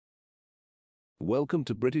Welcome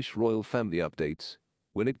to British Royal Family Updates.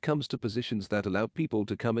 When it comes to positions that allow people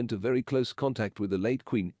to come into very close contact with the late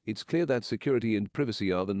Queen, it's clear that security and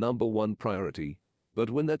privacy are the #1 priority. But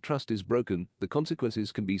when that trust is broken, the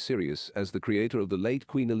consequences can be serious, as the creator of the late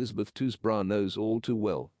Queen Elizabeth II's bra knows all too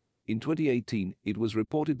well. In 2018, it was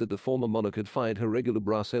reported that the former monarch had fired her regular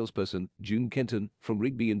bra salesperson, June Kenton, from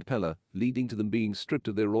Rigby and Pella, leading to them being stripped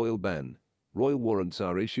of their royal ban. Royal warrants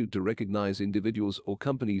are issued to recognize individuals or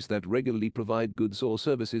companies that regularly provide goods or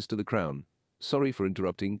services to the Crown. Sorry for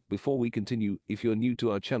interrupting. Before we continue, if you're new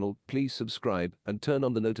to our channel, please subscribe and turn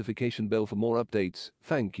on the notification bell for more updates.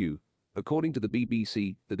 Thank you. According to the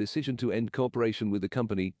BBC, the decision to end cooperation with the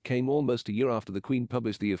company came almost a year after the Queen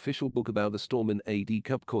published the official book about the Stormin AD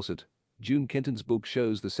Cup corset. June Kenton's book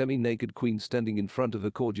shows the semi-naked Queen standing in front of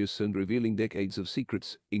her gorgeous and revealing decades of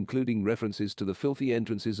secrets, including references to the filthy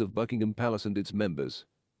entrances of Buckingham Palace and its members.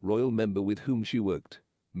 Royal member with whom she worked.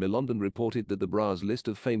 Middleton reported that the bra's list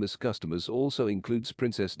of famous customers also includes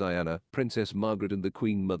Princess Diana, Princess Margaret and the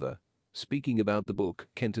Queen Mother. Speaking about the book,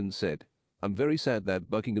 Kenton said, "I'm very sad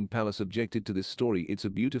that Buckingham Palace objected to this story. It's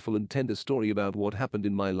a beautiful and tender story about what happened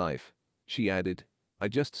in my life." She added, "I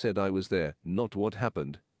just said I was there, not what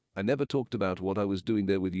happened. I never talked about what I was doing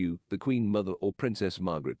there with you, the Queen Mother or Princess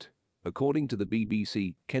Margaret." According to the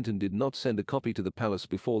BBC, Kenton did not send a copy to the palace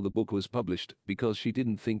before the book was published because she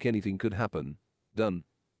didn't think anything could happen. Done.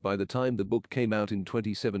 By the time the book came out in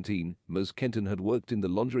 2017, Ms. Kenton had worked in the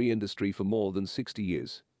lingerie industry for more than 60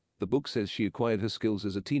 years. The book says she acquired her skills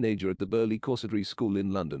as a teenager at the Burley Corsetry School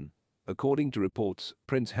in London. According to reports,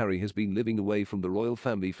 Prince Harry has been living away from the royal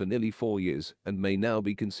family for nearly 4 years and may now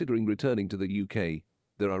be considering returning to the UK.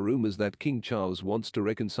 There are rumors that King Charles wants to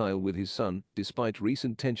reconcile with his son, despite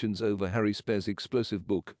recent tensions over Harry Spear's explosive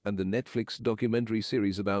book and the Netflix documentary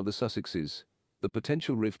series about the Sussexes. The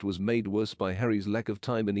potential rift was made worse by Harry's lack of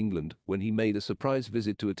time in England when he made a surprise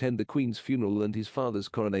visit to attend the Queen's funeral and his father's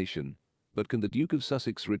coronation. But can the Duke of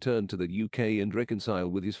Sussex return to the UK and reconcile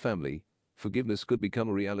with his family? Forgiveness could become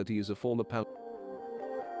a reality as a former